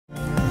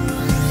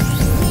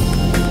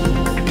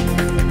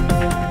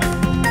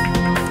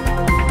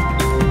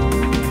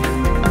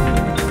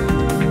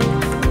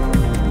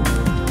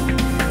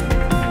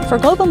For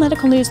Global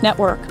Medical News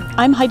Network,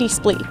 I'm Heidi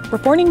Splee,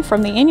 reporting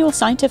from the annual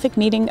scientific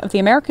meeting of the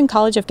American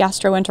College of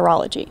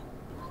Gastroenterology.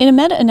 In a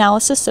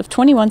meta-analysis of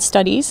 21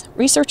 studies,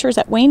 researchers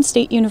at Wayne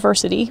State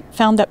University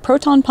found that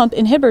proton pump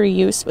inhibitor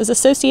use was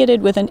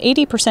associated with an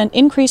 80%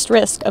 increased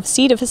risk of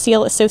C.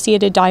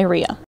 difficile-associated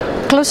diarrhea.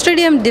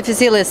 Clostridium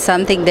difficile is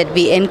something that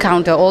we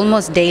encounter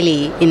almost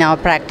daily in our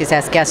practice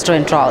as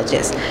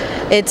gastroenterologists.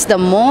 It's the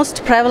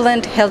most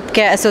prevalent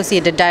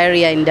healthcare-associated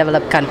diarrhea in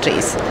developed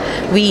countries.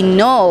 We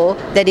know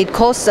that it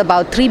costs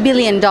about $3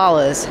 billion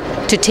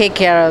to take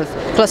care of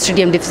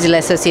Clostridium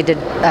difficile-associated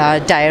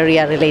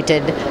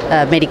diarrhea-related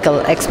medical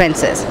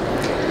expenses.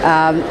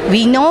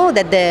 We know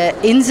that the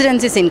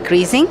incidence is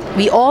increasing.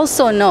 We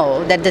also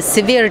know that the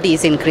severity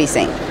is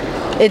increasing.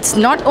 It's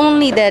not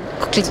only that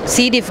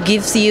C. diff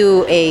gives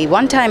you a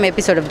one-time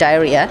episode of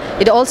diarrhea,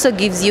 it also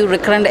gives you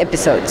recurrent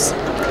episodes.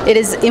 It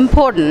is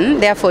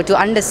important, therefore, to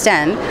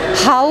understand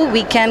how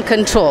we can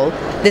control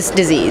this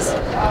disease.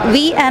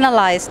 We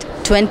analyzed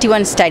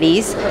 21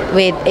 studies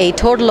with a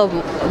total of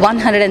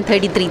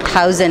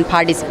 133,000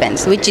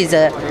 participants, which is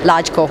a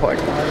large cohort,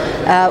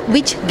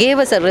 which gave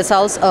us a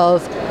results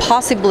of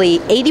possibly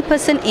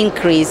 80%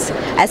 increase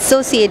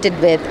associated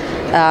with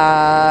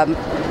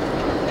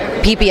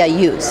PPI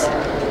use.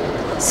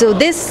 So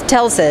this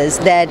tells us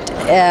that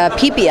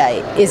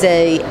PPI is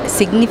a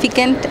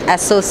significant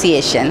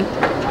association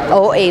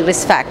or a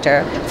risk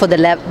factor for the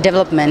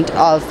development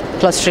of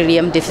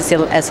Clostridium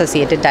difficile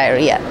associated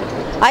diarrhea.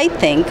 I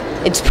think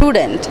it's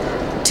prudent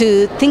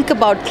to think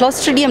about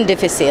Clostridium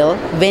difficile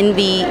when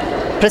we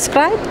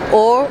prescribe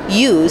or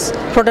use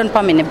proton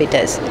pump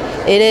inhibitors.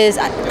 It is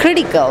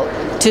critical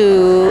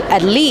to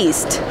at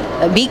least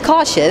be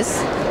cautious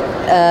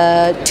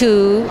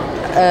to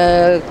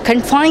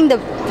confine the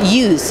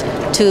use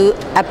to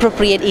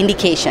appropriate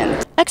indication.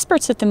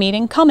 Experts at the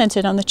meeting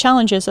commented on the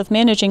challenges of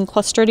managing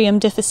Clostridium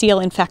difficile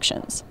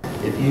infections.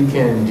 If you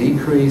can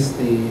decrease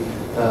the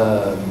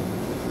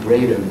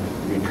rate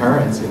of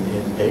recurrence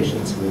in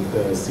patients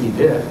with C.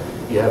 diff,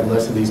 you have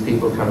less of these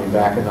people coming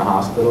back in the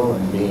hospital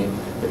and being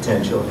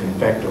potential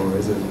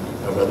infectors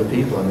of other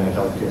people in that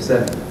healthcare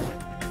setting.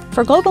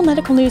 For Global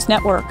Medical News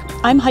Network,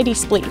 I'm Heidi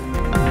Splee.